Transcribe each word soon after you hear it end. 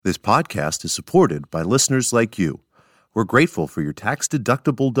This podcast is supported by listeners like you. We're grateful for your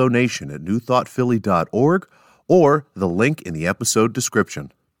tax-deductible donation at newthoughtphilly.org or the link in the episode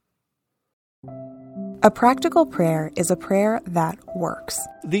description. A practical prayer is a prayer that works.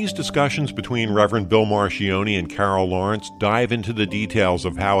 These discussions between Reverend Bill Marcioni and Carol Lawrence dive into the details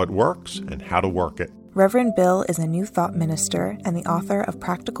of how it works and how to work it. Reverend Bill is a New Thought minister and the author of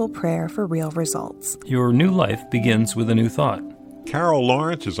Practical Prayer for Real Results. Your new life begins with a new thought. Carol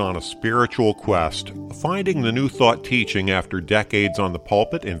Lawrence is on a spiritual quest, finding the New Thought teaching after decades on the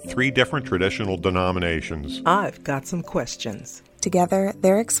pulpit in 3 different traditional denominations. I've got some questions. Together,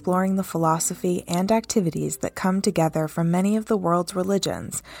 they're exploring the philosophy and activities that come together from many of the world's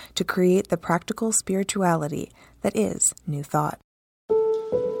religions to create the practical spirituality that is New Thought.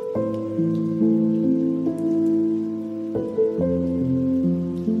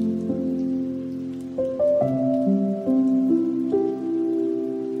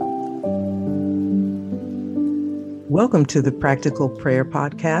 Welcome to the Practical Prayer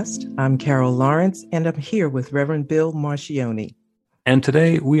Podcast. I'm Carol Lawrence, and I'm here with Reverend Bill Marcioni. And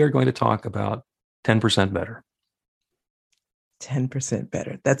today we are going to talk about 10% better. 10%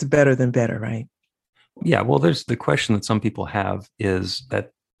 better. That's better than better, right? Yeah, well, there's the question that some people have is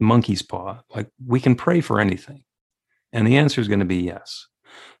that monkey's paw, like we can pray for anything. And the answer is going to be yes.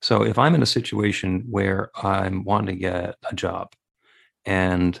 So if I'm in a situation where I'm wanting to get a job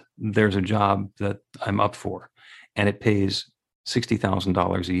and there's a job that I'm up for, and it pays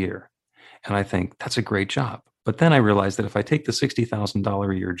 $60,000 a year. And I think that's a great job. But then I realize that if I take the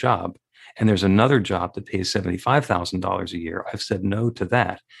 $60,000 a year job and there's another job that pays $75,000 a year, I've said no to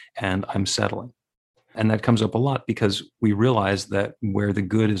that and I'm settling. And that comes up a lot because we realize that where the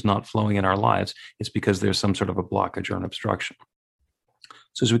good is not flowing in our lives, it's because there's some sort of a blockage or an obstruction.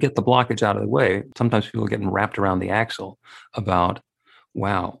 So as we get the blockage out of the way, sometimes people are getting wrapped around the axle about,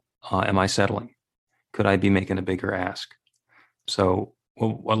 wow, am I settling? Could I be making a bigger ask? So a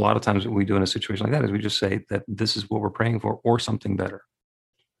lot of times what we do in a situation like that is we just say that this is what we're praying for or something better.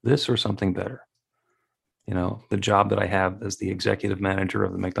 This or something better. You know, the job that I have as the executive manager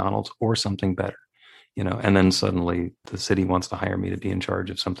of the McDonald's or something better. You know, and then suddenly the city wants to hire me to be in charge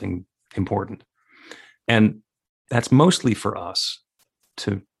of something important. And that's mostly for us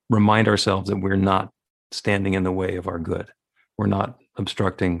to remind ourselves that we're not standing in the way of our good. We're not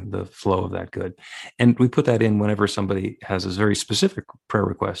obstructing the flow of that good. And we put that in whenever somebody has a very specific prayer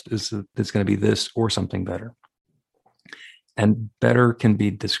request, is it's going to be this or something better. And better can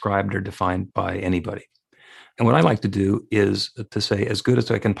be described or defined by anybody. And what I like to do is to say as good as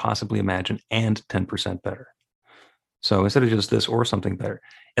I can possibly imagine and 10% better. So instead of just this or something better,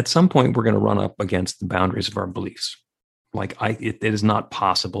 at some point we're going to run up against the boundaries of our beliefs. Like it is not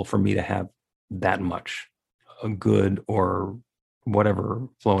possible for me to have that much good or whatever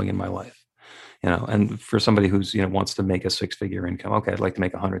flowing in my life, you know, and for somebody who's, you know, wants to make a 6-figure income, okay, I'd like to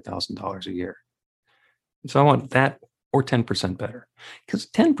make $100,000 a year. So I want that or 10% better, because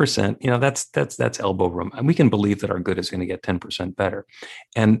 10%, you know, that's elbow room. And we can believe that our good is going to get 10% better.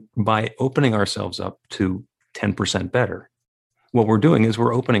 And by opening ourselves up to 10% better, what we're doing is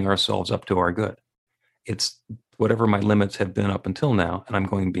we're opening ourselves up to our good. It's whatever my limits have been up until now, and I'm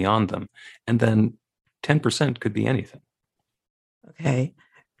going beyond them. And then 10% could be anything. Okay,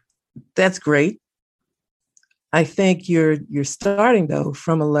 that's great. I think you're starting though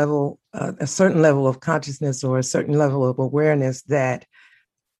from a level, a certain level of consciousness or a certain level of awareness that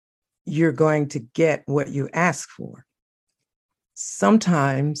you're going to get what you ask for.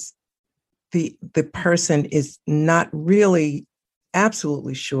 Sometimes the person is not really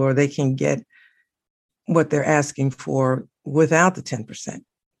absolutely sure they can get what they're asking for without the 10%.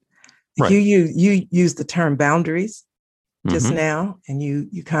 Right. You use the term boundaries just now, and you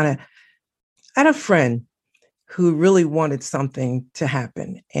kind of, I had a friend who really wanted something to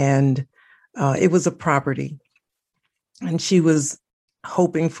happen, and it was a property, and she was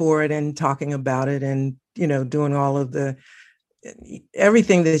hoping for it and talking about it and, you know, doing all of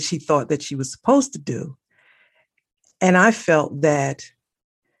everything that she thought that she was supposed to do. And I felt that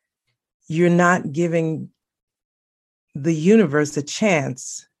you're not giving the universe a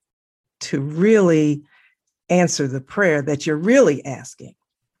chance to really answer the prayer that you're really asking.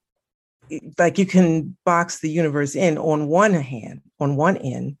 Like you can box the universe in on one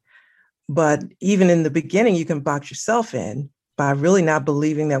end, but even in the beginning, you can box yourself in by really not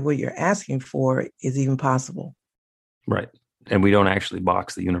believing that what you're asking for is even possible. Right. And we don't actually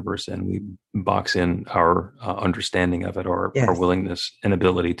box the universe in. We box in our understanding of it or our willingness and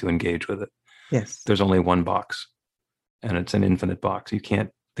ability to engage with it. Yes. There's only one box, and it's an infinite box.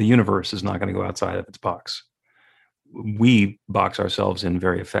 The universe is not going to go outside of its box. we box ourselves in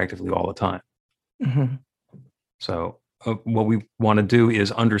very effectively all the time. Mm-hmm. So what we want to do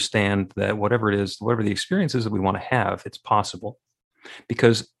is understand that whatever it is, whatever the experience is that we want to have, it's possible.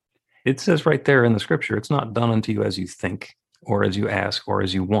 Because it says right there in the scripture, it's not done unto you as you think, or as you ask, or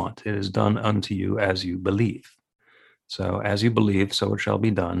as you want. It is done unto you as you believe. So as you believe, so it shall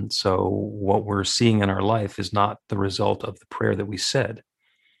be done. So what we're seeing in our life is not the result of the prayer that we said.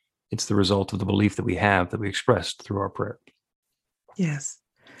 It's the result of the belief that we have, that we expressed through our prayer. Yes.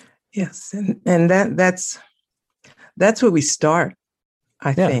 Yes. And that's where we start,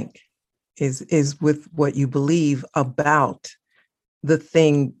 I think, is with what you believe about the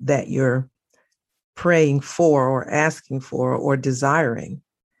thing that you're praying for or asking for or desiring.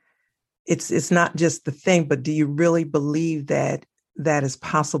 It's not just the thing, but do you really believe that that is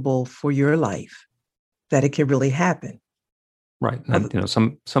possible for your life, that it can really happen? Right. And,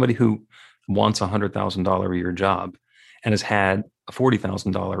 somebody who wants a $100,000 a year job and has had a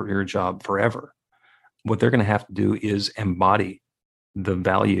 $40,000 a year job forever, what they're going to have to do is embody the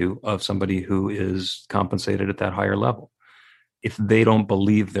value of somebody who is compensated at that higher level. If they don't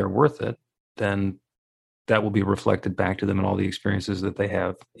believe they're worth it, then that will be reflected back to them in all the experiences that they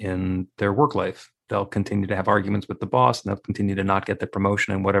have in their work life. They'll continue to have arguments with the boss, and they'll continue to not get the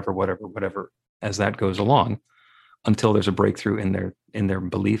promotion and whatever, as that goes along, until there's a breakthrough in their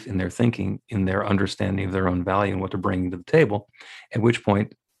belief, in their thinking, in their understanding of their own value and what they're bringing to the table, at which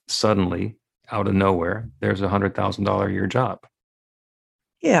point, suddenly, out of nowhere, there's a $100,000 a year job.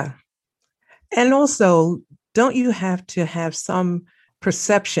 Yeah. And also, don't you have to have some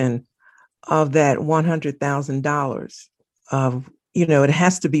perception of that $100,000 of, it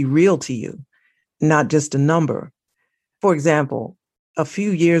has to be real to you, not just a number. For example, a few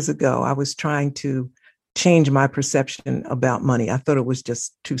years ago, I was trying to change my perception about money. I thought it was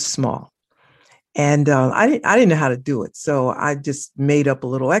just too small. And I didn't know how to do it. So I just made up a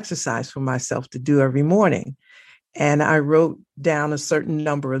little exercise for myself to do every morning. And I wrote down a certain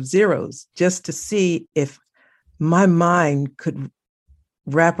number of zeros just to see if my mind could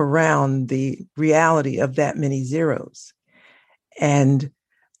wrap around the reality of that many zeros. And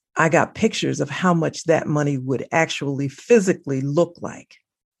I got pictures of how much that money would actually physically look like.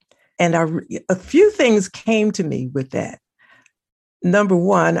 And a few things came to me with that. Number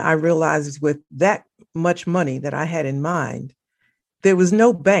one, I realized with that much money that I had in mind, there was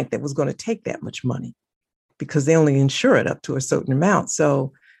no bank that was going to take that much money because they only insure it up to a certain amount.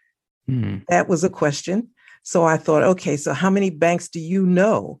 So that was a question. So I thought, okay, so how many banks do you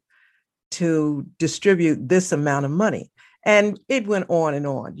know to distribute this amount of money? And it went on and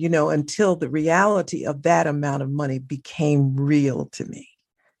on, until the reality of that amount of money became real to me.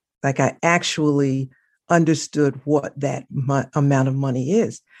 Like I actually understood what that amount of money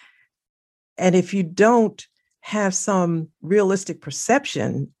is. And if you don't have some realistic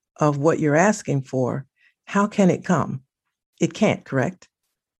perception of what you're asking for, how can it come? It can't, correct?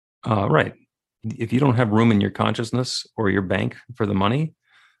 Right. If you don't have room in your consciousness or your bank for the money,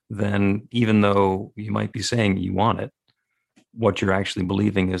 then even though you might be saying you want it, what you're actually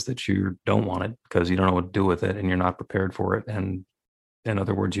believing is that you don't want it because you don't know what to do with it and you're not prepared for it. And in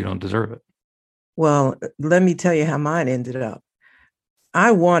other words, you don't deserve it. Well, let me tell you how mine ended up.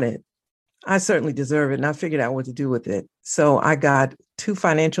 I want it. I certainly deserve it. And I figured out what to do with it. So I got 2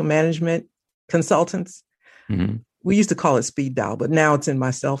 financial management consultants. Mm-hmm. We used to call it speed dial, but now it's in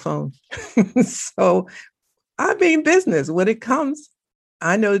my cell phone. So I mean business. When it comes,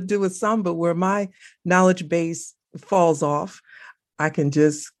 I know to do with some, but where my knowledge base falls off, I can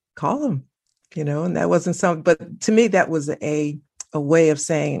just call them, and that wasn't something. But to me, that was a way of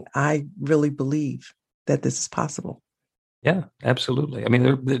saying, I really believe that this is possible. Yeah, absolutely. I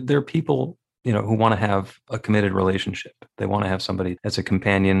mean, there are people, who want to have a committed relationship. They want to have somebody as a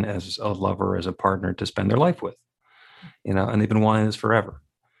companion, as a lover, as a partner to spend their life with, and they've been wanting this forever.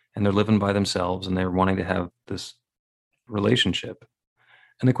 And they're living by themselves and they're wanting to have this relationship.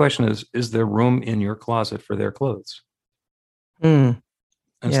 And the question is there room in your closet for their clothes? Mm.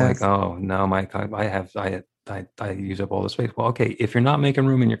 And it's like, oh, no, Mike, I use up all the space. Well, okay, if you're not making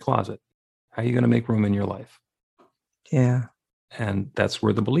room in your closet, how are you going to make room in your life? Yeah. And that's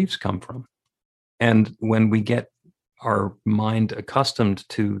where the beliefs come from. And when we get our mind accustomed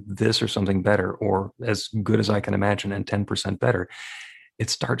to this or something better, or as good as I can imagine and 10% better, it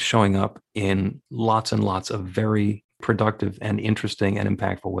starts showing up in lots and lots of very productive and interesting and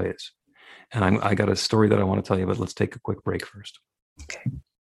impactful ways. And I got a story that I want to tell you, but let's take a quick break first. Okay.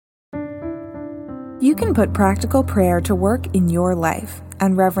 You can put practical prayer to work in your life,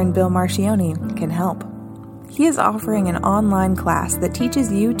 and Reverend Bill Marcioni can help. He is offering an online class that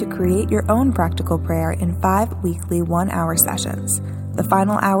teaches you to create your own practical prayer in 5 weekly 1-hour sessions. The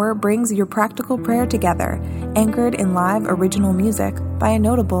final hour brings your practical prayer together, anchored in live original music by a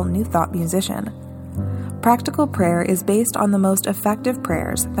notable New Thought musician. Practical prayer is based on the most effective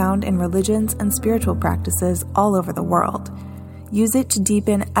prayers found in religions and spiritual practices all over the world. Use it to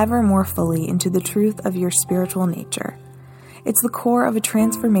deepen ever more fully into the truth of your spiritual nature. It's the core of a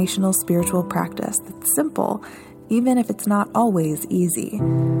transformational spiritual practice that's simple, even if it's not always easy.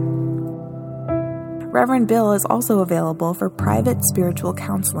 Reverend Bill is also available for private spiritual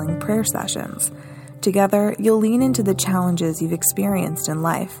counseling prayer sessions. Together, you'll lean into the challenges you've experienced in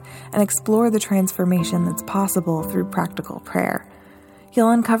life and explore the transformation that's possible through practical prayer.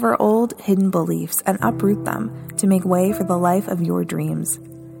 You'll uncover old, hidden beliefs and uproot them to make way for the life of your dreams.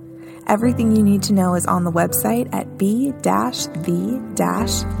 Everything you need to know is on the website at b-the-light.com.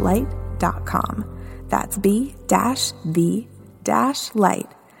 That's b-the-light.com.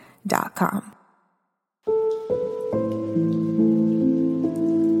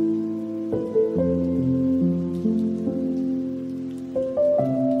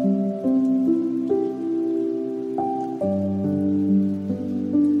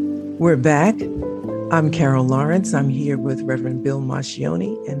 We're back. I'm Carol Lawrence. I'm here with Reverend Bill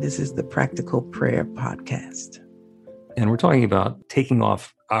Mascioni, and this is the Practical Prayer Podcast. And we're talking about taking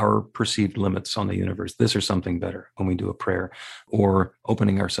off our perceived limits on the universe, this or something better, when we do a prayer, or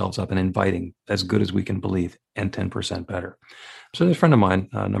opening ourselves up and inviting as good as we can believe and 10% better. So there's a friend of mine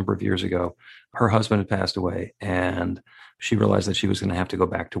a number of years ago, her husband had passed away, and she realized that she was going to have to go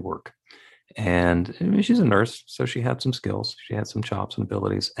back to work. And I mean, she's a nurse, so she had some skills, she had some chops and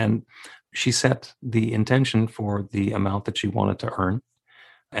abilities, and she set the intention for the amount that she wanted to earn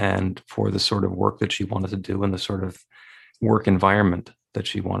and for the sort of work that she wanted to do and the sort of work environment that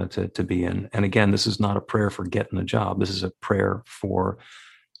she wanted to be in. And again, this is not a prayer for getting a job. This is a prayer for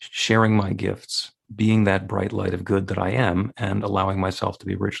sharing my gifts, being that bright light of good that I am, and allowing myself to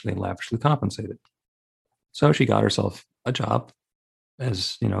be richly and lavishly compensated. So she got herself a job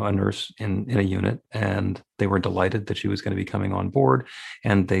as, a nurse in a unit, and they were delighted that she was going to be coming on board,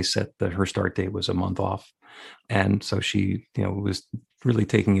 and they set that her start date was a month off. And so she, was really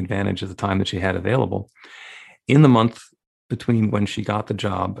taking advantage of the time that she had available. In the month between when she got the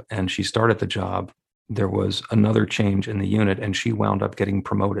job and she started the job, there was another change in the unit, and she wound up getting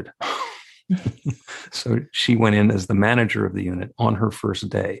promoted. So she went in as the manager of the unit on her first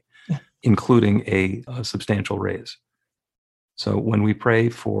day, including a substantial raise. So when we pray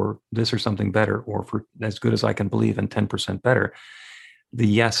for this or something better, or for as good as I can believe and 10% better, the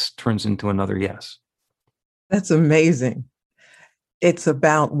yes turns into another yes. That's amazing. It's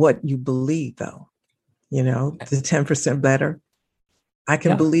about what you believe, though. The 10% better. I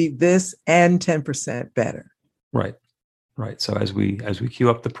can believe this and 10% better. Right. So as we queue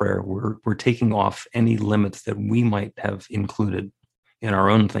up the prayer, we're taking off any limits that we might have included in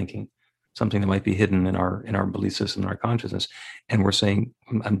our own thinking, something that might be hidden in our belief system, in our consciousness. And we're saying,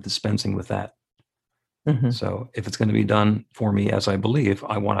 I'm dispensing with that. Mm-hmm. So if it's going to be done for me as I believe,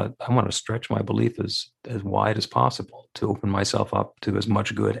 I want to stretch my belief as wide as possible to open myself up to as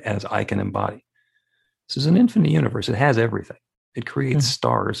much good as I can embody. This is an infinite universe. It has everything. It creates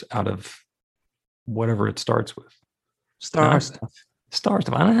stars out of whatever it starts with. Star stuff. I don't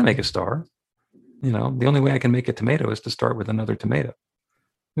know how to make a star. The only way I can make a tomato is to start with another tomato.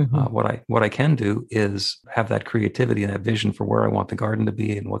 Mm-hmm. What I can do is have that creativity and that vision for where I want the garden to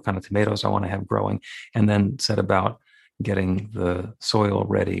be and what kind of tomatoes I want to have growing, and then set about getting the soil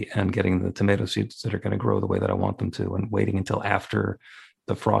ready and getting the tomato seeds that are going to grow the way that I want them to, and waiting until after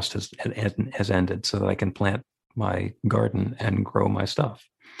the frost has ended so that I can plant my garden and grow my stuff.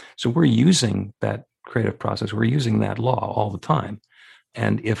 So we're using that creative process. We're using that law all the time.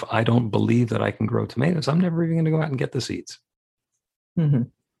 And if I don't believe that I can grow tomatoes, I'm never even going to go out and get the seeds. Mm-hmm.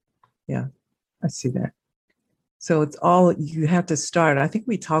 Yeah, I see that. So it's all, you have to start. I think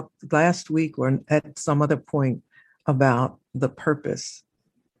we talked last week or at some other point about the purpose.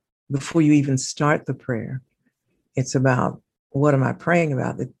 Before you even start the prayer, it's about, what am I praying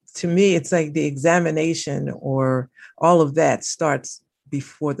about? To me, it's like the examination or all of that starts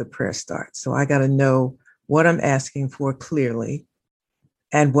before the prayer starts. So I got to know what I'm asking for clearly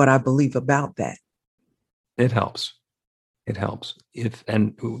and what I believe about that. It helps.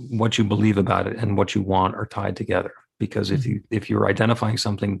 And what you believe about it and what you want are tied together. Because if you're identifying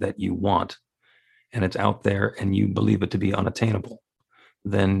something that you want and it's out there and you believe it to be unattainable,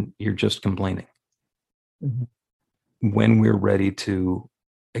 then you're just complaining. Mm-hmm. When we're ready to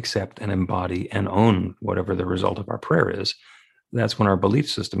accept and embody and own whatever the result of our prayer is, that's when our belief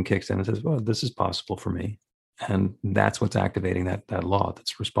system kicks in and says, well, this is possible for me. And that's what's activating that law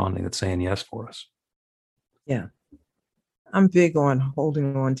that's responding, that's saying yes for us. Yeah. I'm big on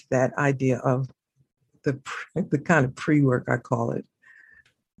holding on to that idea of the kind of pre-work, I call it,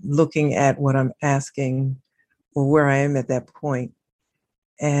 looking at what I'm asking or where I am at that point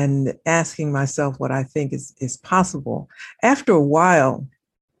and asking myself what I think is possible. After a while,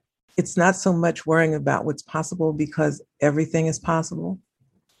 it's not so much worrying about what's possible because everything is possible.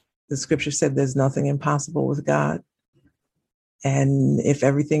 The scripture said there's nothing impossible with God. And if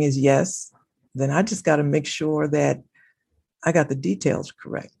everything is yes, then I just got to make sure that I got the details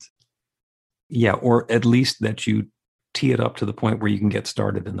correct. Yeah, or at least that you tee it up to the point where you can get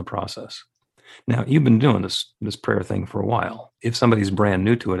started in the process. Now, you've been doing this prayer thing for a while. If somebody's brand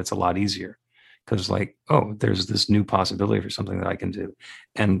new to it, it's a lot easier because like, oh, there's this new possibility for something that I can do.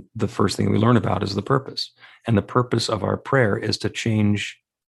 And the first thing we learn about is the purpose. And the purpose of our prayer is to change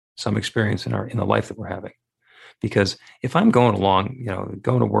some experience in the life that we're having. Because if I'm going along,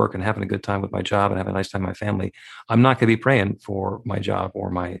 going to work and having a good time with my job and having a nice time with my family, I'm not going to be praying for my job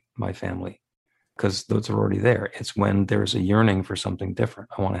or my family because those are already there. It's when there's a yearning for something different.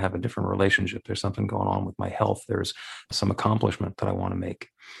 I want to have a different relationship. There's something going on with my health. There's some accomplishment that I want to make.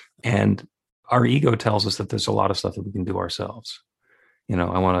 And our ego tells us that there's a lot of stuff that we can do ourselves.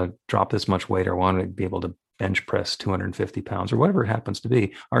 I want to drop this much weight, or I want to be able to bench press 250 pounds or whatever it happens to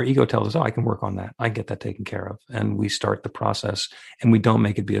be. Our ego tells us, oh, I can work on that. I get that taken care of. And we start the process and we don't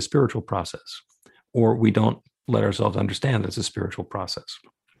make it be a spiritual process, or we don't let ourselves understand that it's a spiritual process.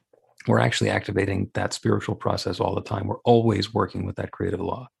 We're actually activating that spiritual process all the time. We're always working with that creative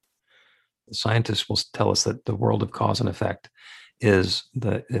law. The scientists will tell us that the world of cause and effect is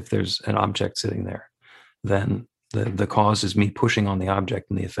that if there's an object sitting there, then the cause is me pushing on the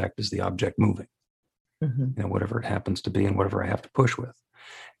object and the effect is the object moving. Mm-hmm. Whatever it happens to be and whatever I have to push with.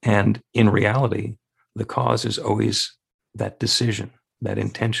 And in reality, the cause is always that decision, that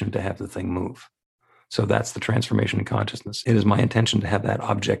intention to have the thing move. So that's the transformation in consciousness. It is my intention to have that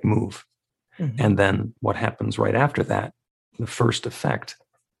object move. Mm-hmm. And then what happens right after that, the first effect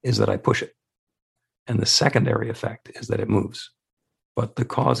is that I push it. And the secondary effect is that it moves. But the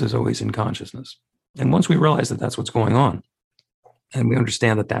cause is always in consciousness. And once we realize that that's what's going on, and we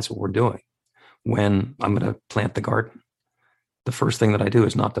understand that that's what we're doing, when I'm going to plant the garden, the first thing that I do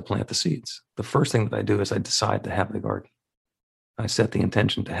is not to plant the seeds. The first thing that I do is I decide to have the garden. I set the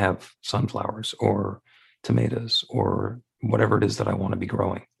intention to have sunflowers or tomatoes or whatever it is that I want to be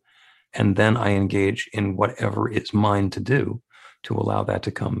growing. And then I engage in whatever is mine to do to allow that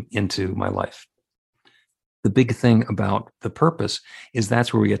to come into my life. The big thing about the purpose is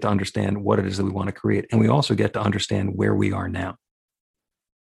that's where we get to understand what it is that we want to create. And we also get to understand where we are now.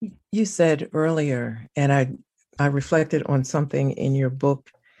 You said earlier, and I reflected on something in your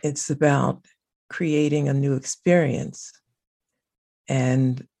book, it's about creating a new experience.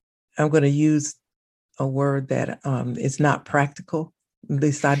 And I'm going to use a word that is not practical. At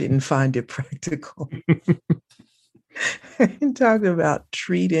least I didn't find it practical. Talking about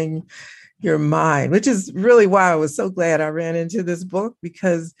treating your mind, which is really why I was so glad I ran into this book,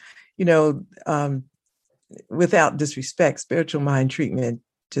 because, without disrespect, spiritual mind treatment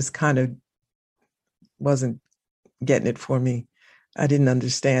just kind of wasn't getting it for me. I didn't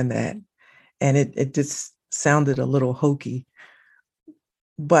understand that. And it just sounded a little hokey.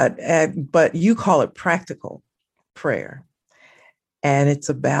 But you call it practical prayer. And it's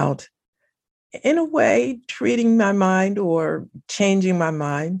about, in a way, treating my mind or changing my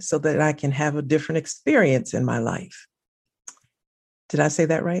mind so that I can have a different experience in my life. Did I say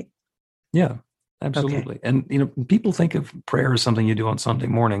that right? Yeah, absolutely. Okay. And, people think of prayer as something you do on Sunday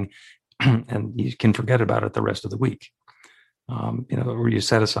morning and you can forget about it the rest of the week. Where you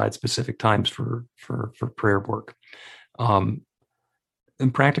set aside specific times for prayer work.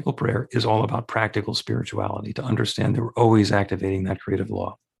 And practical prayer is all about practical spirituality, to understand that we're always activating that creative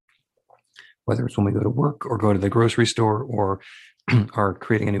law. Whether it's when we go to work or go to the grocery store or are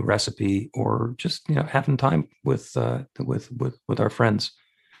creating a new recipe or just having time with our friends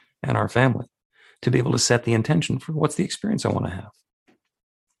and our family, to be able to set the intention for what's the experience I want to have.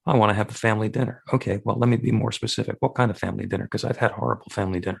 I want to have a family dinner. Okay, well, let me be more specific. What kind of family dinner? Because I've had horrible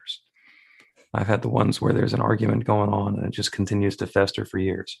family dinners. I've had the ones where there's an argument going on and it just continues to fester for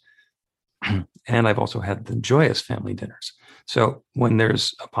years. And I've also had the joyous family dinners. So when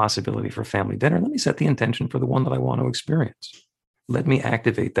there's a possibility for family dinner, let me set the intention for the one that I want to experience. Let me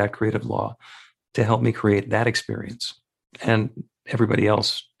activate that creative law to help me create that experience. And everybody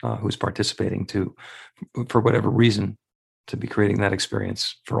else who's participating for whatever reason, to be creating that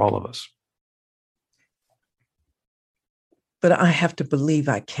experience for all of us. But I have to believe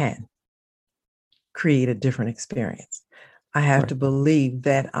I can. create a different experience. I have to believe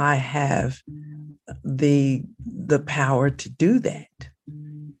that I have the power to do that.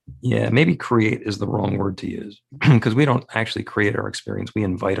 Yeah, maybe create is the wrong word to use, because we don't actually create our experience. We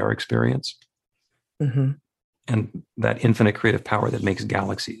invite our experience. Mm-hmm. And that infinite creative power that makes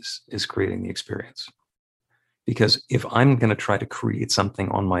galaxies is creating the experience. Because if I'm going to try to create something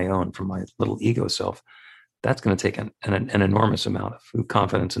on my own from my little ego self, that's going to take an enormous amount of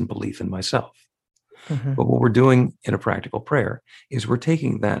confidence and belief in myself. Mm-hmm. But what we're doing in a practical prayer is we're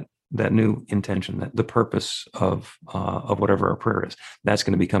taking that new intention, that the purpose of whatever our prayer is, that's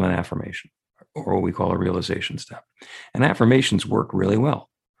going to become an affirmation, or what we call a realization step. And affirmations work really well.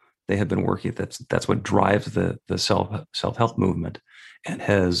 They have been working. That's what drives the self-help movement, and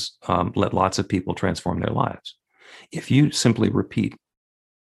has let lots of people transform their lives. If you simply repeat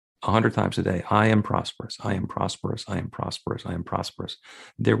 100 times a day, I am prosperous, I am prosperous, I am prosperous, I am prosperous,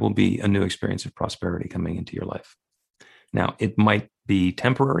 there will be a new experience of prosperity coming into your life. Now, it might be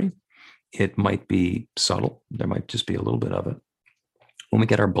temporary. It might be subtle. There might just be a little bit of it. When we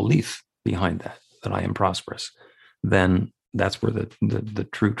get our belief behind that I am prosperous, then that's where the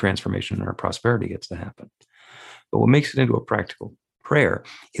true transformation in our prosperity gets to happen. But what makes it into a practical prayer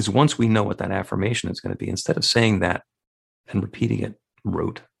is, once we know what that affirmation is going to be, instead of saying that and repeating it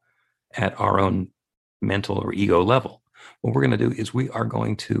rote at our own mental or ego level, what we're going to do is we are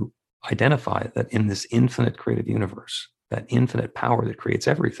going to identify that in this infinite creative universe, that infinite power that creates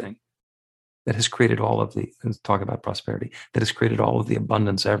everything, that has created all of the, let's talk about prosperity, that has created all of the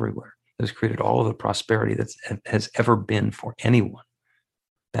abundance everywhere, that has created all of the prosperity that has ever been for anyone.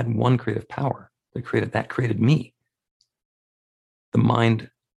 That one creative power that created me. The mind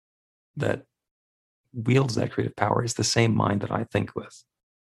that wields that creative power is the same mind that I think with.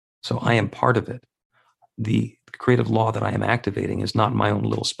 So I am part of it. The creative law that I am activating is not my own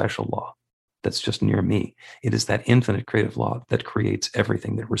little special law that's just near me. It is that infinite creative law that creates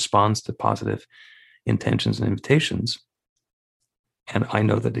everything, that responds to positive intentions and invitations. And I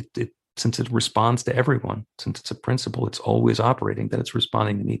know that it since it responds to everyone, since it's a principle, it's always operating, that it's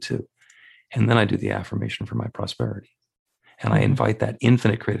responding to me too. And then I do the affirmation for my prosperity. And I invite that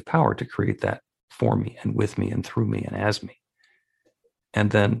infinite creative power to create that for me and with me and through me and as me. And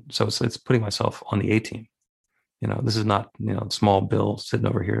then, so it's putting myself on the A team. This is not, small Bill sitting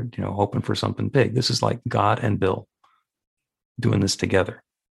over here, hoping for something big. This is like God and Bill doing this together.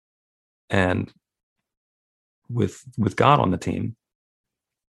 And with God on the team,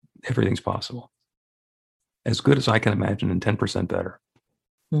 everything's possible. As good as I can imagine, and 10% better.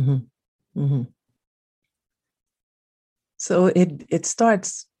 Mm-hmm. Mm-hmm. So it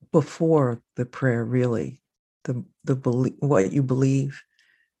starts before the prayer, really. The belief, what you believe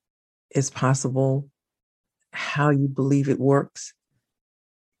is possible, how you believe it works,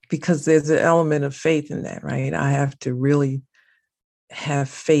 because there's an element of faith in that, right? I have to really have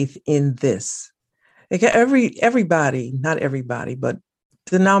faith in this. Like everybody, not everybody, but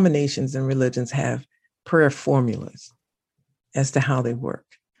denominations and religions have prayer formulas as to how they work,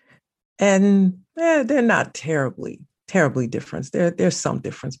 and they're not terribly different. There's some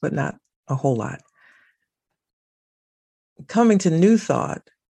difference, but not a whole lot. Coming to New Thought,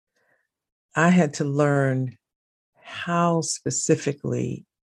 I had to learn how specifically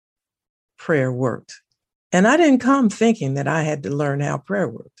prayer worked. And I didn't come thinking that I had to learn how prayer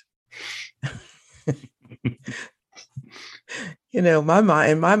worked. In my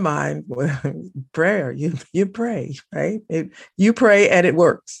mind, prayer, you pray, right? You pray and it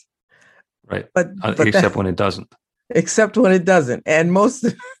works. Right. But except when it doesn't. Except when it doesn't. And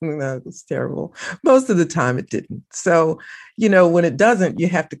it's terrible. Most of the time it didn't. So, when it doesn't, you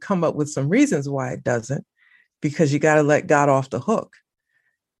have to come up with some reasons why it doesn't, because you got to let God off the hook.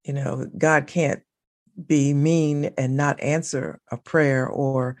 God can't be mean and not answer a prayer,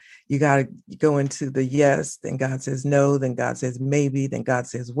 or you got to go into the yes, then God says no, then God says maybe, then God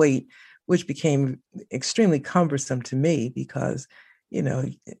says wait, which became extremely cumbersome to me because,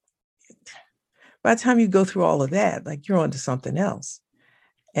 by the time you go through all of that, like, you're onto something else.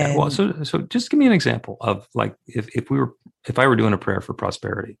 And so just give me an example of, like, if I were doing a prayer for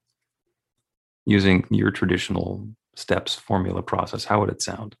prosperity using your traditional steps, formula, process, how would it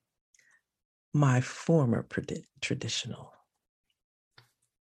sound? My former traditional.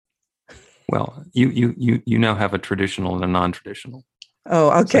 Well, you now have a traditional and a non-traditional.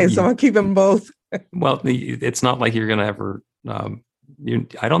 Oh, okay. So I'm keeping both. Well, it's not like you're going to ever.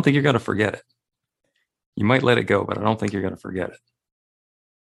 I don't think you're going to forget it. You might let it go, but I don't think you're going to forget it.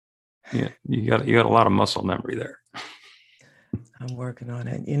 Yeah, you got a lot of muscle memory there. I'm working on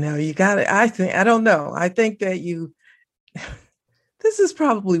it. You got it. I don't know. I think that this is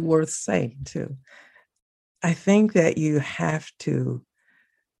probably worth saying too. I think that you have to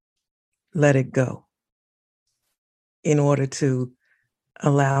let it go in order to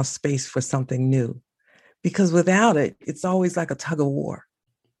allow space for something new. Because without it, it's always like a tug of war.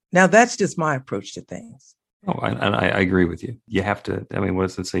 Now, that's just my approach to things. Oh, I agree with you. You have to, I mean, what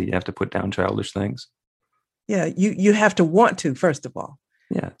does it say? You have to put down childish things. Yeah, you have to want to, first of all.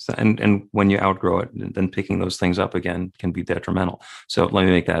 Yeah. So, and when you outgrow it, then picking those things up again can be detrimental. So let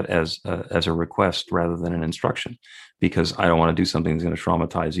me make that as a request rather than an instruction, because I don't want to do something that's going to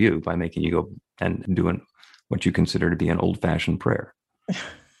traumatize you by making you go and doing what you consider to be an old-fashioned prayer.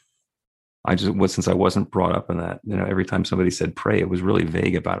 Since I wasn't brought up in that, every time somebody said pray, it was really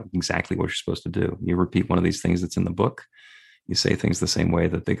vague about exactly what you're supposed to do. You repeat one of these things that's in the book, you say things the same way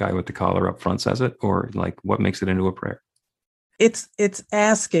that the guy with the collar up front says it, or like what makes it into a prayer? It's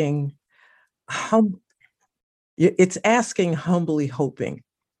asking, it's asking, humbly hoping.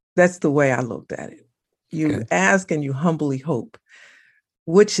 That's the way I looked at it. You ask and you humbly hope,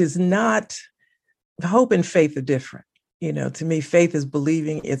 which is not, hope and faith are different. To me, faith is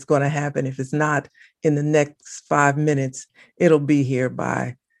believing it's going to happen. If it's not in the next 5 minutes, it'll be here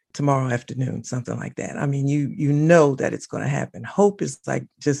by tomorrow afternoon, something like that. I mean, you know that it's going to happen. Hope is like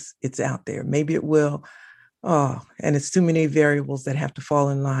just, it's out there. Maybe it will. Oh, and it's too many variables that have to fall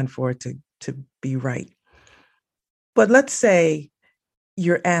in line for it to be right. But let's say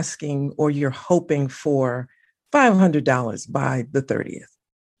you're asking or you're hoping for $500 by the 30th.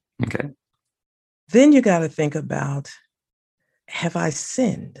 Okay. Then you got to think about, have I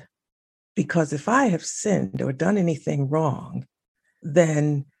sinned? Because if I have sinned or done anything wrong,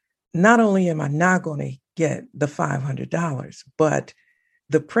 then not only am I not going to get the $500, but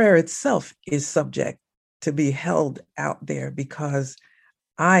the prayer itself is subject to be held out there because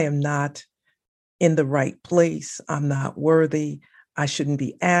I am not in the right place. I'm not worthy. I shouldn't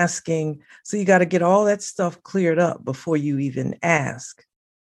be asking. So you got to get all that stuff cleared up before you even ask.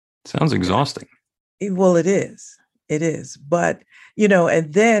 Sounds exhausting. Well, it is. It is. But,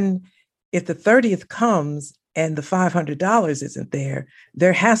 and then if the 30th comes and the $500 isn't there,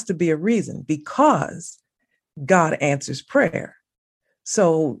 there has to be a reason because God answers prayer.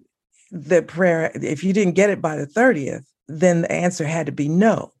 So the prayer, if you didn't get it by the 30th, then the answer had to be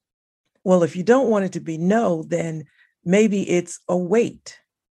no. Well, if you don't want it to be no, then maybe it's a wait.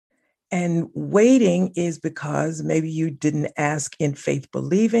 And waiting is because maybe you didn't ask in faith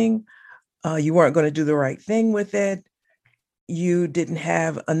believing, you weren't going to do the right thing with it. You didn't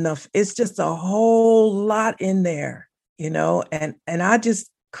have enough. It's just a whole lot in there, and I just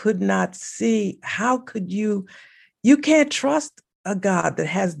could not see how could you can't trust a God that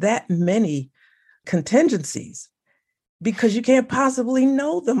has that many contingencies because you can't possibly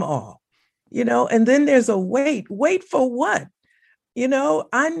know them all, and then there's a wait for what?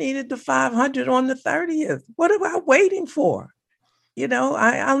 I needed the 500 on the 30th. What am I waiting for?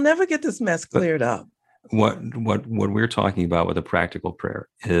 I'll never get this mess cleared up. What we're talking about with a practical prayer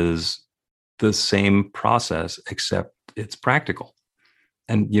is the same process, except it's practical.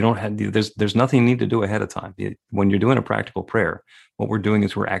 And you don't have, there's nothing you need to do ahead of time. When you're doing a practical prayer, what we're doing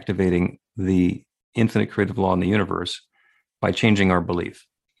is we're activating the infinite creative law in the universe by changing our belief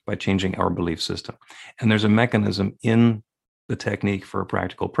system. And there's a mechanism in the technique for a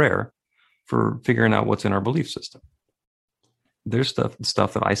practical prayer for figuring out what's in our belief system. There's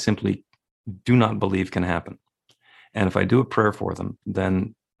stuff that I simply do not believe can happen. And if I do a prayer for them,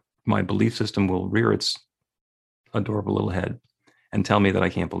 then my belief system will rear its adorable little head and tell me that I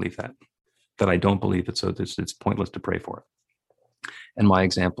can't believe that I don't believe it, so it's pointless to pray for it. And my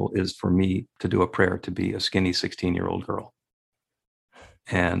example is for me to do a prayer to be a skinny 16-year-old girl.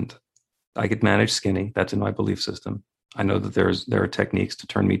 And I could manage skinny. That's in my belief system. I know that there are techniques to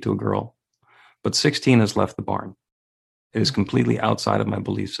turn me to a girl, but 16 has left the barn. It is completely outside of my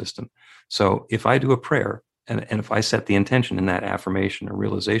belief system. So if I do a prayer, and if I set the intention in that affirmation or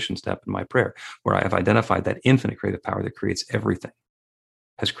realization step in my prayer, where I have identified that infinite creative power that creates everything,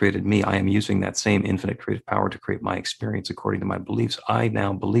 has created me, I am using that same infinite creative power to create my experience according to my beliefs. I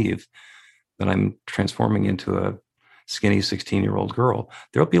now believe that I'm transforming into a skinny 16-year-old girl.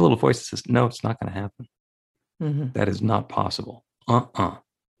 There'll be a little voice that says, no, it's not going to happen. Mm-hmm. That is not possible.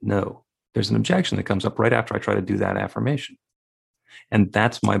 No. There's an objection that comes up right after I try to do that affirmation. And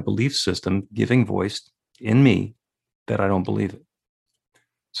that's my belief system giving voice in me that I don't believe it.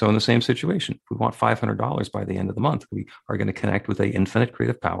 So in the same situation, if we want $500 by the end of the month, we are going to connect with an infinite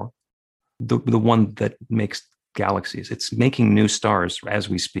creative power, the one that makes galaxies. It's making new stars as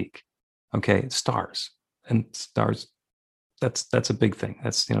we speak. Okay, stars. And stars, that's a big thing.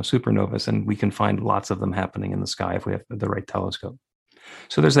 That's, supernovas, and we can find lots of them happening in the sky if we have the right telescope.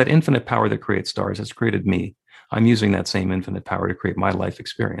 So there's that infinite power that creates stars. It's created me. I'm using that same infinite power to create my life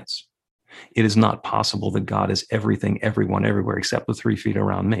experience. It is not possible that God is everything, everyone, everywhere, except the 3 feet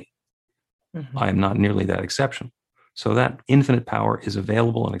around me. Mm-hmm. I am not nearly that exception. So that infinite power is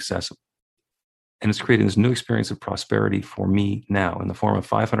available and accessible. And it's creating this new experience of prosperity for me now in the form of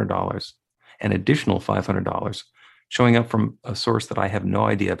 $500, an additional $500 showing up from a source that I have no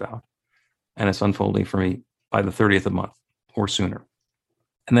idea about. And it's unfolding for me by the 30th of the month or sooner.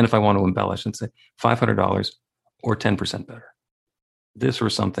 And then if I want to embellish and say $500 or 10% better, this or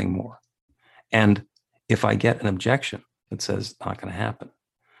something more. And if I get an objection that says not going to happen,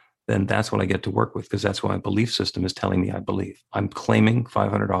 then that's what I get to work with, because that's what my belief system is telling me I believe. I'm claiming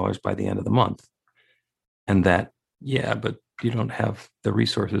 $500 by the end of the month. And that, yeah, but you don't have the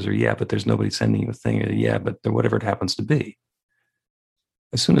resources, or yeah, but there's nobody sending you a thing, or yeah, but whatever it happens to be.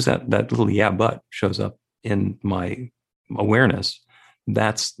 As soon as that little yeah, but shows up in my awareness,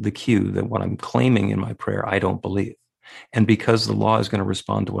 that's the cue that what I'm claiming in my prayer, I don't believe. And because the law is going to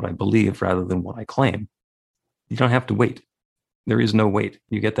respond to what I believe rather than what I claim, you don't have to wait. There is no wait.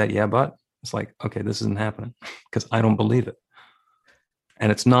 You get that yeah, but it's like, okay, this isn't happening because I don't believe it.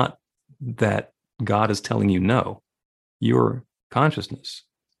 And it's not that God is telling you no. Your consciousness,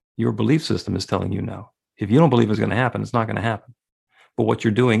 your belief system is telling you no. If you don't believe it's going to happen, it's not going to happen. But what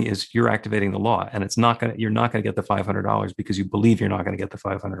you're doing is you're activating the law, and you're not going to get the $500 because you believe you're not going to get the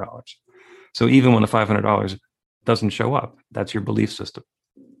 $500. So even when the $500 doesn't show up, that's your belief system.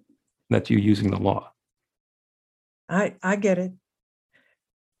 That's you using the law. I get it.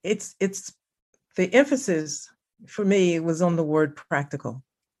 It's the emphasis for me was on the word practical.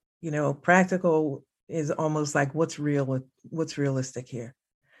 Practical is almost like what's realistic here.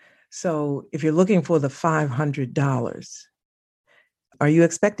 So if you're looking for the $500, are you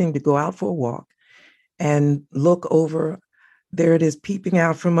expecting to go out for a walk and look over, there it is peeping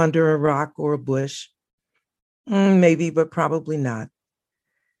out from under a rock or a bush? Maybe, but probably not.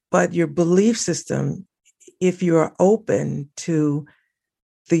 But your belief system, if you're open to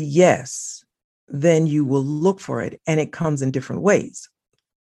the yes, then you will look for it, and it comes in different ways.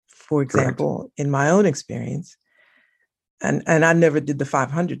 For example, correct. In my own experience, and I never did the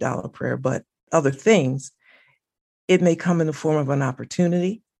 $500 prayer, but other things, it may come in the form of an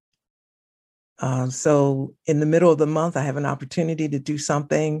opportunity. So in the middle of the month, I have an opportunity to do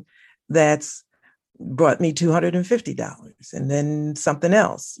something that's brought me $250, and then something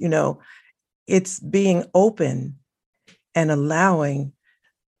else. It's being open and allowing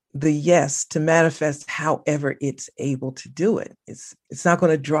the yes to manifest however it's able to do it. It's not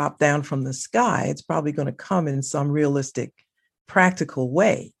going to drop down from the sky. It's probably going to come in some realistic, practical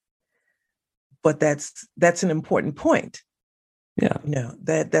way. But that's an important point. Yeah.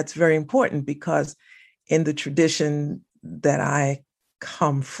 That's very important, because in the tradition that I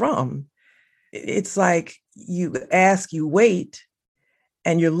come from, it's like you ask, you wait,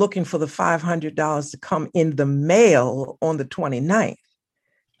 and you're looking for the $500 to come in the mail on the 29th.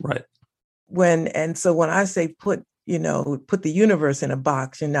 Right. So when I say put the universe in a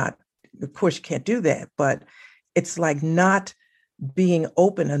box, of course you can't do that, but it's like not being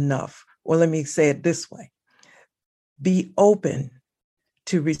open enough. Or let me say it this way: be open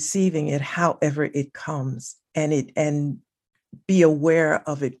to receiving it however it comes, and be aware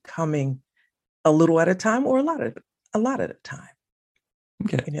of it coming a little at a time or a lot at a time.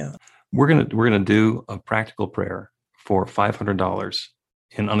 Okay. We're gonna do a practical prayer for $500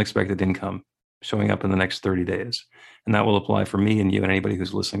 in unexpected income showing up in the next 30 days. And that will apply for me and you and anybody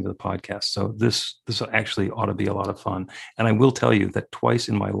who's listening to the podcast. So this actually ought to be a lot of fun. And I will tell you that twice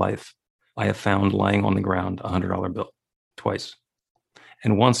in my life, I have found lying on the ground a $100 bill, twice.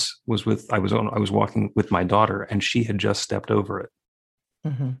 And once I was walking with my daughter, and she had just stepped over it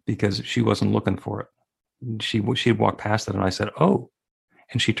because she wasn't looking for it. She had walked past it, and I said, "Oh,"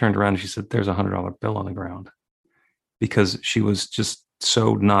 and she turned around and she said, "There's a $100 bill on the ground," because she was just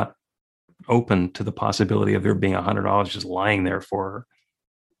so not open to the possibility of there being $100 just lying there for her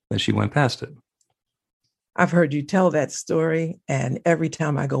that she went past it. I've heard you tell that story, and every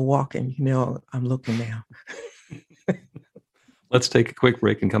time I go walking, I'm looking now. Let's take a quick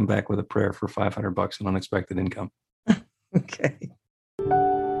break and come back with a prayer for $500 in unexpected income. Okay.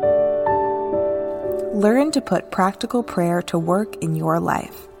 Learn to put practical prayer to work in your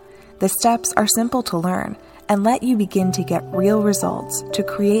life. The steps are simple to learn and let you begin to get real results to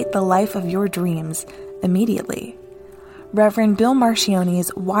create the life of your dreams immediately. Reverend Bill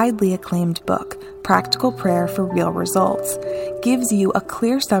Marcione's widely acclaimed book, Practical Prayer for Real Results, gives you a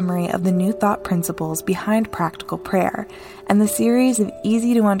clear summary of the New Thought principles behind practical prayer and the series of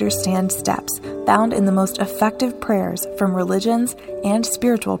easy-to-understand steps found in the most effective prayers from religions and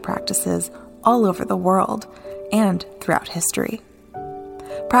spiritual practices all over the world and throughout history.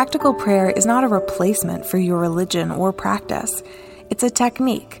 Practical prayer is not a replacement for your religion or practice. It's a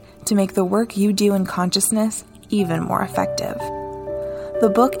technique to make the work you do in consciousness even more effective. The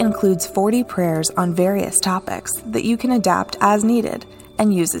book includes 40 prayers on various topics that you can adapt as needed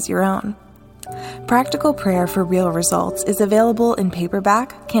and use as your own. Practical Prayer for Real Results is available in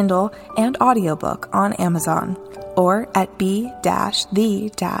paperback, Kindle, and audiobook on Amazon or at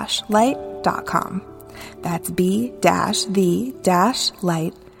b-the-light.com. That's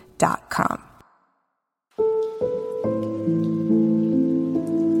b-the-light.com.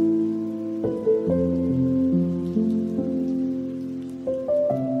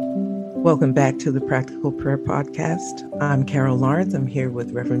 Welcome back to the Practical Prayer Podcast. I'm Carol Lawrence. I'm here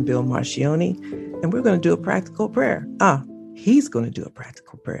with Reverend Bill Marcione, and we're going to do a practical prayer. He's going to do a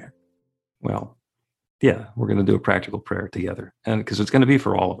practical prayer. Well, yeah, we're going to do a practical prayer together. And because it's going to be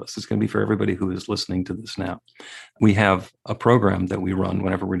for all of us. It's going to be for everybody who is listening to this now. We have a program that we run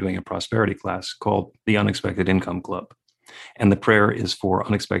whenever we're doing a prosperity class called the Unexpected Income Club. And the prayer is for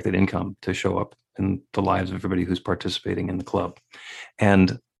unexpected income to show up in the lives of everybody who's participating in the club.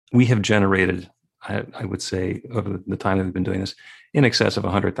 And we have generated, I would say, over the time that we've been doing this, in excess of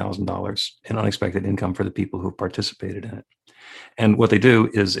 $100,000 in unexpected income for the people who have participated in it. And what they do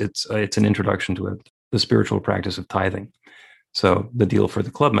is it's an introduction to the spiritual practice of tithing. So the deal for the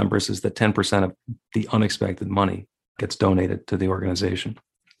club members is that 10% of the unexpected money gets donated to the organization.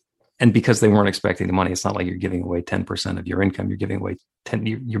 And because they weren't expecting the money, it's not like you're giving away 10% of your income. You're giving away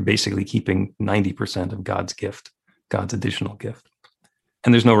you're basically keeping 90% of God's gift, God's additional gift.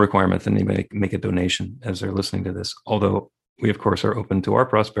 And there's no requirement that anybody make a donation as they're listening to this. Although we, of course, are open to our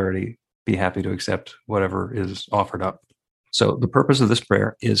prosperity, be happy to accept whatever is offered up. So the purpose of this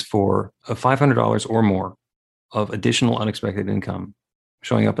prayer is for $500 or more of additional unexpected income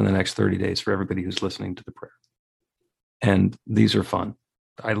showing up in the next 30 days for everybody who's listening to the prayer. And these are fun.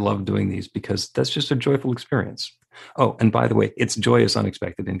 I love doing these because that's just a joyful experience. Oh, and by the way, it's joyous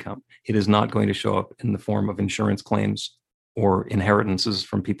unexpected income. It is not going to show up in the form of insurance claims or inheritances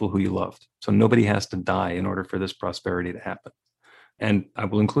from people who you loved. So nobody has to die in order for this prosperity to happen. And I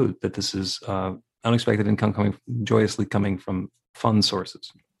will include that this is unexpected income joyously coming from fund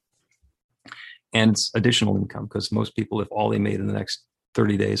sources. And it's additional income, because most people, if all they made in the next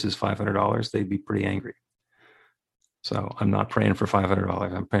 30 days is $500, they'd be pretty angry. So I'm not praying for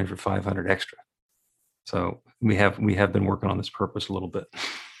 $500. I'm praying for 500 extra. So we have been working on this purpose a little bit.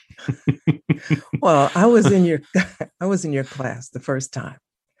 Well, I was in your class the first time,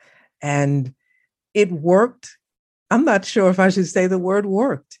 and it worked. I'm not sure if I should say the word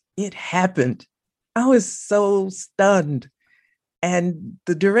worked. It happened. I was so stunned. And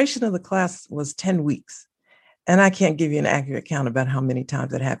the duration of the class was 10 weeks. And I can't give you an accurate count about how many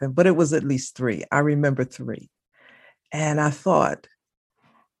times it happened, but it was at least 3. I remember 3. And I thought,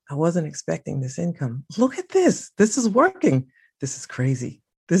 I wasn't expecting this income. Look at this. This is working. This is crazy.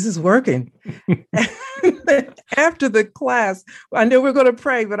 This is working. After the class, I know we're going to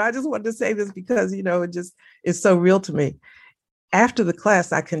pray, but I just wanted to say this because, it just is so real to me. After the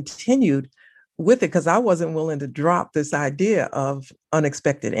class, I continued with it because I wasn't willing to drop this idea of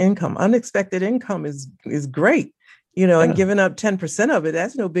unexpected income. Unexpected income is great, and giving up 10% of it,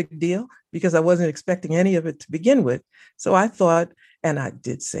 that's no big deal because I wasn't expecting any of it to begin with. So I thought, and I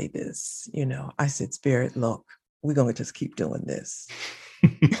did say this, I said, Spirit, look, we're going to just keep doing this.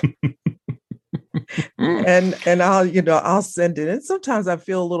 and I'll send it. And sometimes I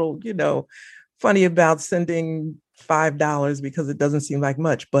feel a little, funny about sending $5 because it doesn't seem like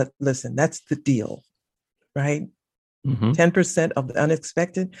much. But listen, that's the deal, right? Mm-hmm. 10% of the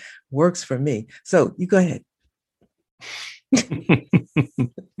unexpected works for me. So you go ahead.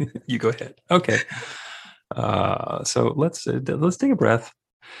 You go ahead. Okay. So let's take a breath.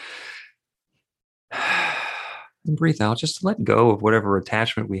 And breathe out, just let go of whatever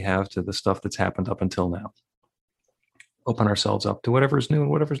attachment we have to the stuff that's happened up until now. Open ourselves up to whatever's new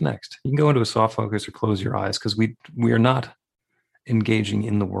and whatever's next. You can go into a soft focus or close your eyes, because we are not engaging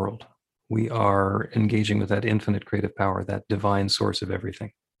in the world. We are engaging with that infinite creative power, that divine source of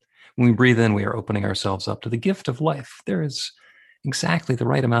everything. When we breathe in, we are opening ourselves up to the gift of life. There is exactly the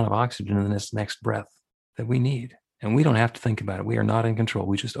right amount of oxygen in this next breath that we need. And we don't have to think about it. We are not in control.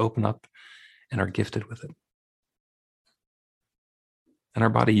 We just open up and are gifted with it. And our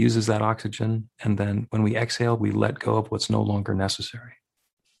body uses that oxygen. And then when we exhale, we let go of what's no longer necessary.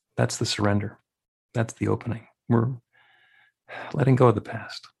 That's the surrender. That's the opening. We're letting go of the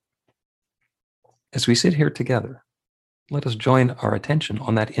past. As we sit here together, let us join our attention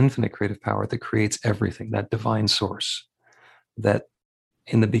on that infinite creative power that creates everything, that divine source that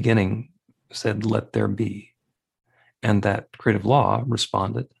in the beginning said, let there be. And that creative law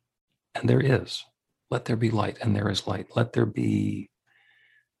responded, and there is. Let there be light, and there is light. Let there be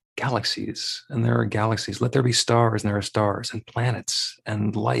galaxies, and there are galaxies. Let there be stars, and there are stars, and planets,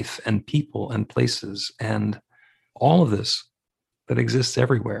 and life, and people, and places. And all of this that exists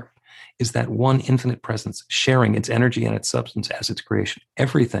everywhere is that one infinite presence sharing its energy and its substance as its creation.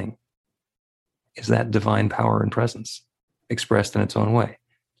 Everything is that divine power and presence expressed in its own way.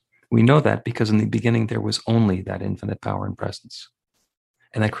 We know that because in the beginning there was only that infinite power and presence.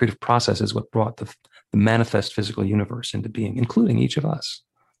 And that creative process is what brought the manifest physical universe into being, including each of us.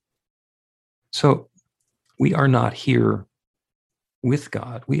 So we are not here with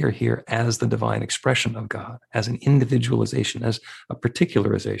God. We are here as the divine expression of God, as an individualization, as a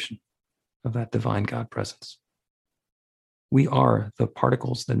particularization of that divine God presence. We are the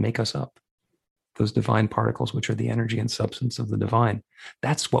particles that make us up, those divine particles, which are the energy and substance of the divine.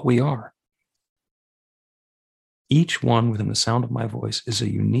 That's what we are. Each one within the sound of my voice is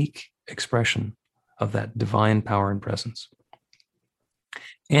a unique expression of that divine power and presence.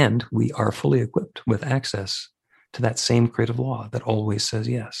 And we are fully equipped with access to that same creative law that always says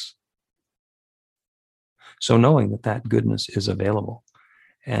yes. So knowing that that goodness is available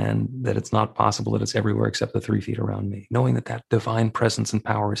and that it's not possible that it's everywhere except the 3 feet around me, knowing that that divine presence and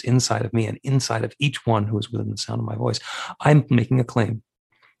power is inside of me and inside of each one who is within the sound of my voice, I'm making a claim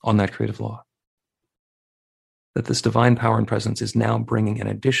on that creative law. That this divine power and presence is now bringing an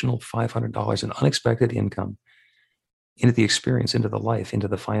additional $500 in unexpected income into the experience, into the life, into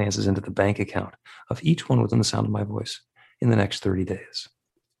the finances, into the bank account of each one within the sound of my voice in the next 30 days.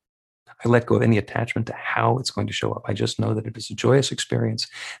 I let go of any attachment to how it's going to show up. I just know that it is a joyous experience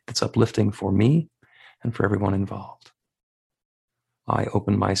that's uplifting for me and for everyone involved. I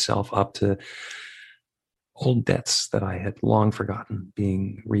open myself up to old debts that I had long forgotten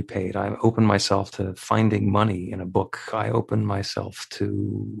being repaid. I open myself to finding money in a book. I open myself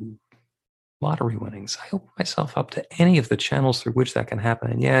to lottery winnings. I open myself up to any of the channels through which that can happen.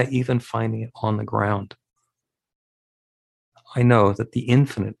 And yeah, even finding it on the ground. I know that the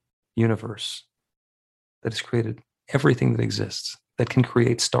infinite universe that has created everything that exists, that can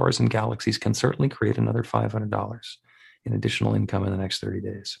create stars and galaxies, can certainly create another $500 in additional income in the next 30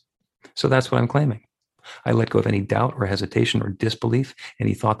 days. So that's what I'm claiming. I let go of any doubt or hesitation or disbelief,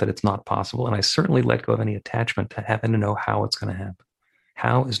 any thought that it's not possible. And I certainly let go of any attachment to having to know how it's going to happen.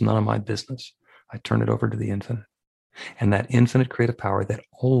 How is none of my business. I turn it over to the infinite. And that infinite creative power that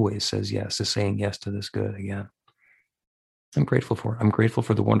always says yes is saying yes to this good again. I'm grateful for it. I'm grateful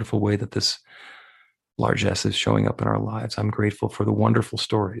for the wonderful way that this largesse is showing up in our lives. I'm grateful for the wonderful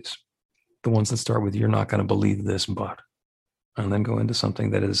stories, the ones that start with, you're not going to believe this, but, and then go into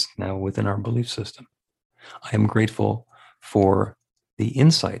something that is now within our belief system. I am grateful for the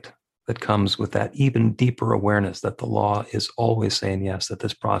insight that comes with that even deeper awareness that the law is always saying yes, that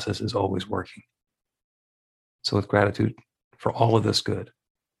this process is always working. So with gratitude for all of this good,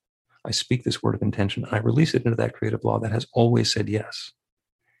 I speak this word of intention and I release it into that creative law that has always said yes.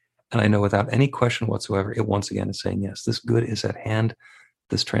 And I know without any question whatsoever, it once again is saying yes. This good is at hand.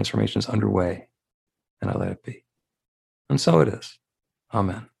 This transformation is underway. And I let it be. And so it is.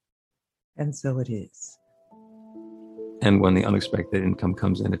 Amen. And so it is. And when the unexpected income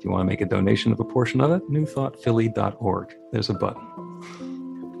comes in, if you want to make a donation of a portion of it, newthoughtphilly.org. There's a button.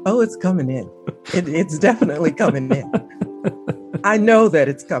 Oh, it's coming in. It's definitely coming in. I know that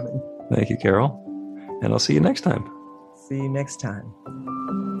it's coming. Thank you, Carol. And I'll see you next time. See you next time.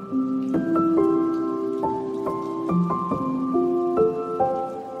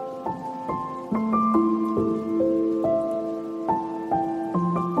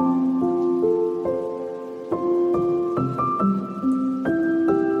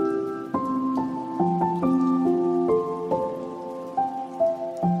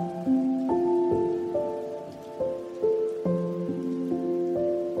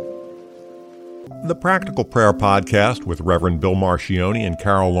 The Practical Prayer Podcast with Reverend Bill Marcioni and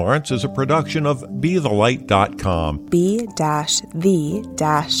Carol Lawrence is a production of BeTheLight.com.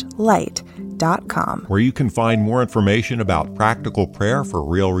 be-the-light.com. Where you can find more information about practical prayer for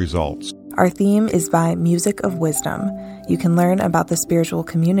real results. Our theme is by Music of Wisdom. You can learn about the spiritual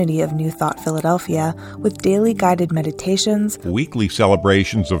community of New Thought Philadelphia with daily guided meditations, weekly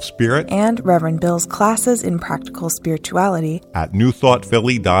celebrations of spirit, and Reverend Bill's classes in practical spirituality at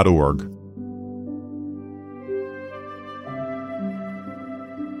newthoughtphilly.org.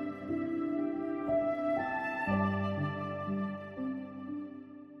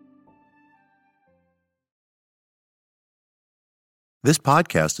 This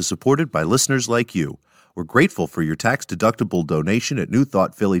podcast is supported by listeners like you. We're grateful for your tax-deductible donation at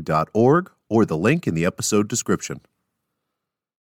newthoughtphilly.org or the link in the episode description.